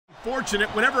unfortunate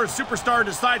whenever a superstar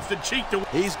decides to cheat to...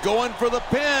 He's going for the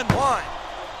pin. 1,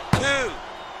 2.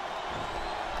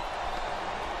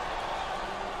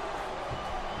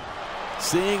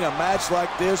 Seeing a match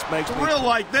like this makes me... Thrill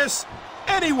like this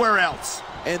anywhere else.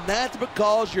 And that's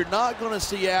because you're not going to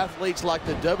see athletes like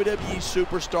the WWE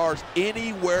superstars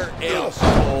anywhere else,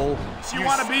 Cole. You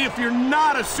want to be if you're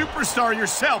not a superstar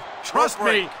yourself. Trust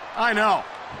me, I know.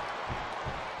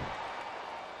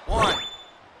 1,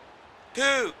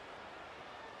 2,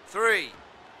 3.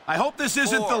 I hope this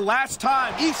isn't the last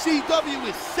time. ECW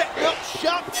is setting up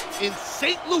shop in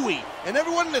St. Louis, and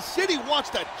everyone in the city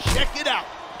wants to check it out.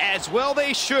 As well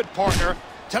they should, partner.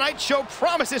 Tonight's show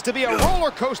promises to be a roller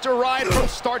coaster ride from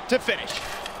start to finish.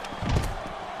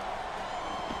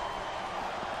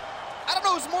 I don't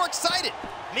know who's more excited.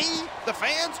 Me, the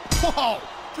fans? Whoa,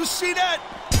 just see that?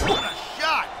 What a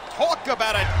shot. Talk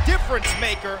about a difference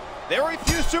maker. Very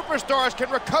few superstars can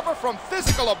recover from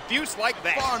physical abuse like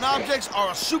that. Foreign objects are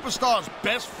a superstar's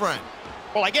best friend.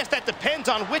 Well, I guess that depends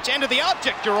on which end of the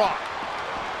object you're on.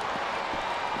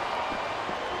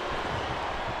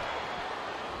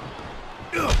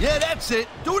 Yeah, that's it.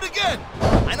 Do it again.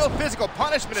 I know physical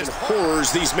punishment is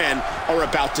horrors these men are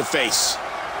about to face.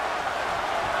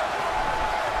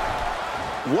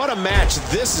 What a match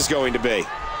this is going to be.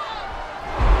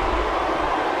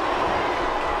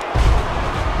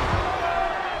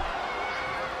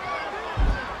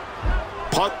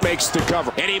 Punk makes the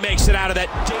cover, and he makes it out of that.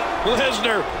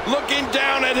 Lesnar looking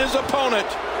down at his opponent.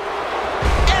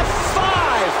 F5!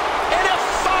 An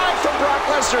F5 from Brock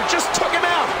Lesnar just took him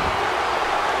out.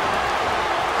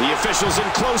 The officials in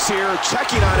close here,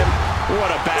 checking on him.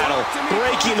 What a battle.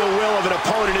 Breaking the will of an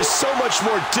opponent is so much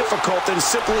more difficult than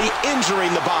simply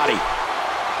injuring the body.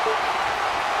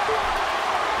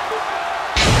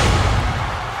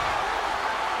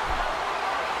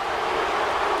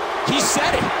 He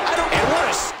said it. And what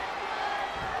a...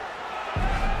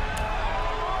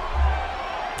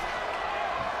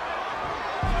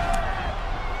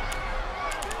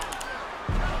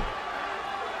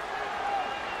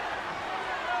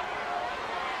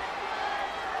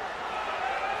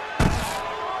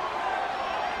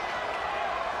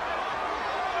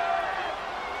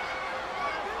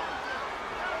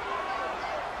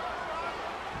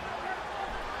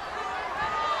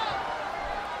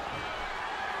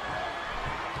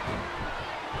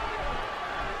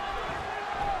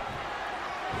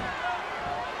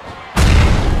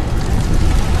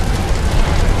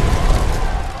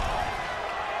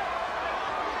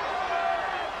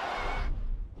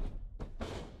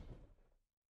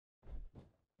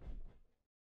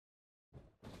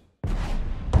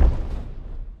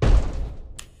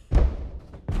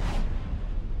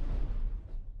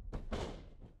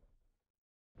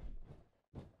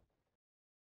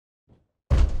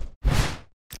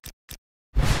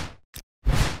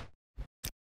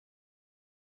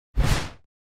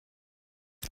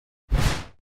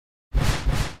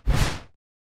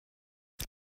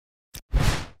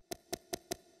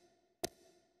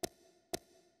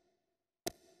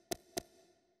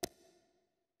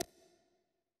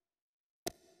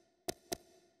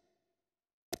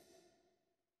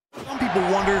 Some people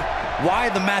wonder why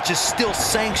the match is still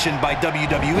sanctioned by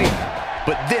WWE,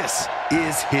 but this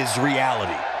is his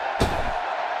reality.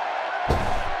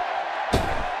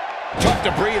 Tough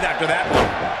to breathe after that one.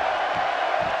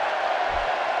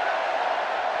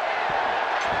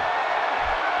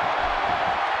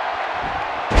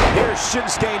 Here's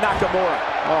Shinsuke Nakamura.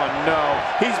 Oh no,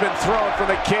 he's been thrown from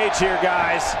the cage here,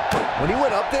 guys. When he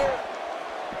went up there...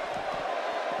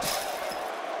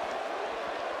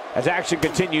 As action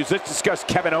continues, let's discuss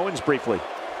Kevin Owens briefly.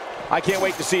 I can't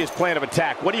wait to see his plan of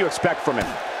attack. What do you expect from him?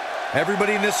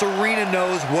 Everybody in this arena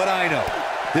knows what I know.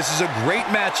 This is a great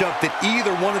matchup that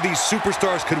either one of these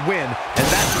superstars could win, and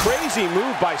that Crazy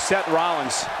move by Seth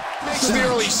Rollins.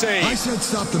 Merely saying. I said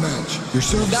stop the match. Your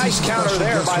services Nice counter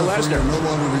there by Lesnar. are no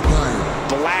longer required.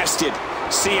 Blasted.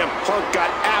 CM Punk got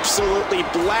absolutely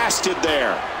blasted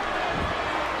there.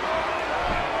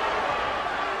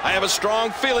 I have a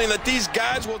strong feeling that these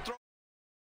guys will throw...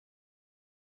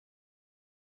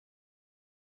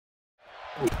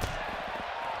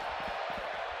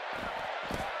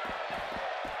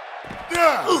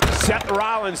 Seth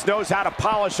Rollins knows how to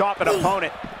polish off an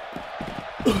opponent.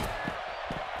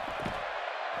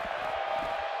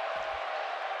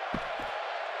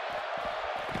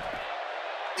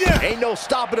 Ain't no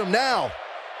stopping him now.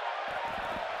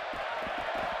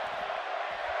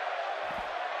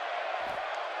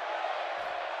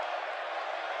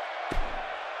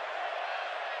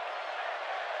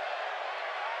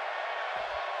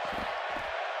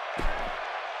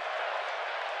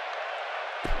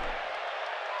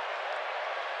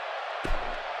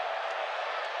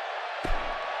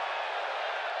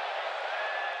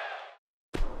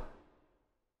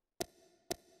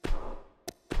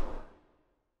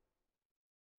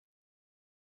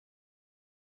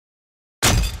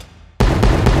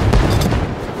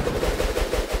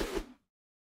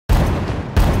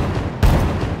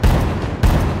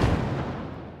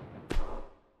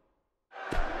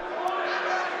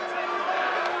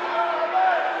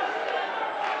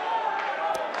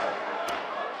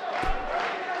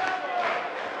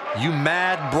 You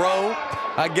mad, bro?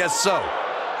 I guess so.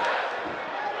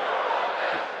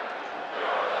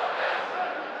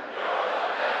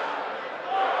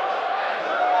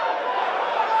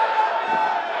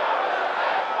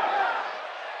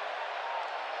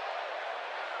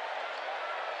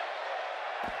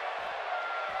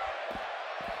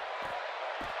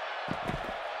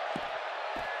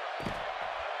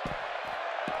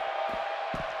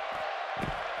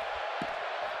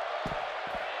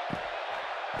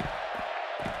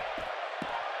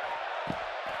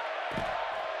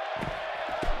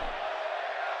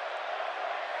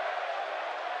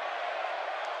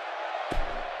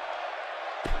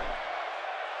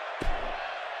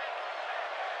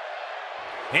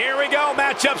 Here we go.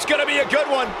 Matchup's going to be a good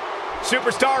one.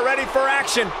 Superstar ready for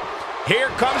action.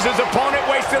 Here comes his opponent,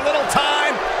 wasting a little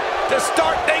time to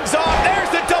start things off.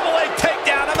 There's the double leg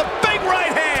takedown on the big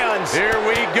right hands. Here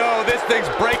we go. This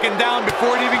thing's breaking down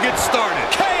before it even gets started.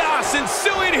 Chaos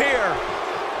ensuing here.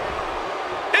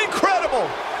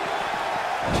 Incredible.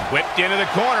 Whipped into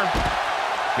the corner.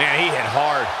 Man, he hit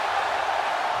hard.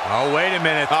 Oh, wait a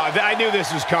minute. I knew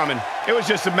this was coming. It was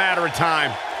just a matter of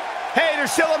time. Hey,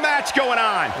 there's still a match going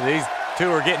on. These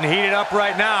two are getting heated up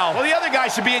right now. Well, the other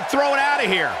guy should be thrown out of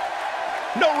here.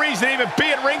 No reason to even be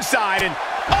at ringside. And,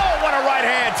 oh, what a right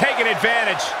hand, taking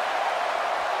advantage.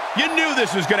 You knew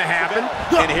this was going to happen.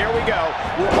 And here we go.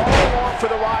 We're all along for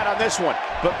the ride on this one.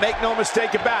 But make no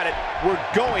mistake about it, we're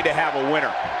going to have a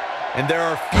winner. And there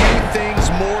are few things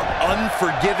more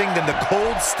unforgiving than the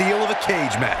cold steel of a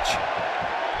cage match.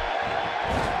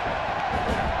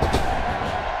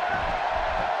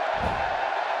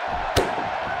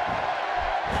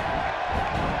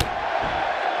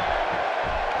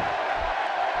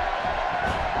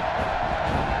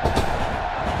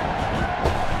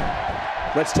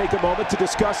 Let's take a moment to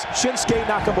discuss Shinsuke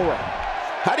Nakamura.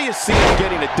 How do you see him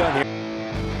getting it done here?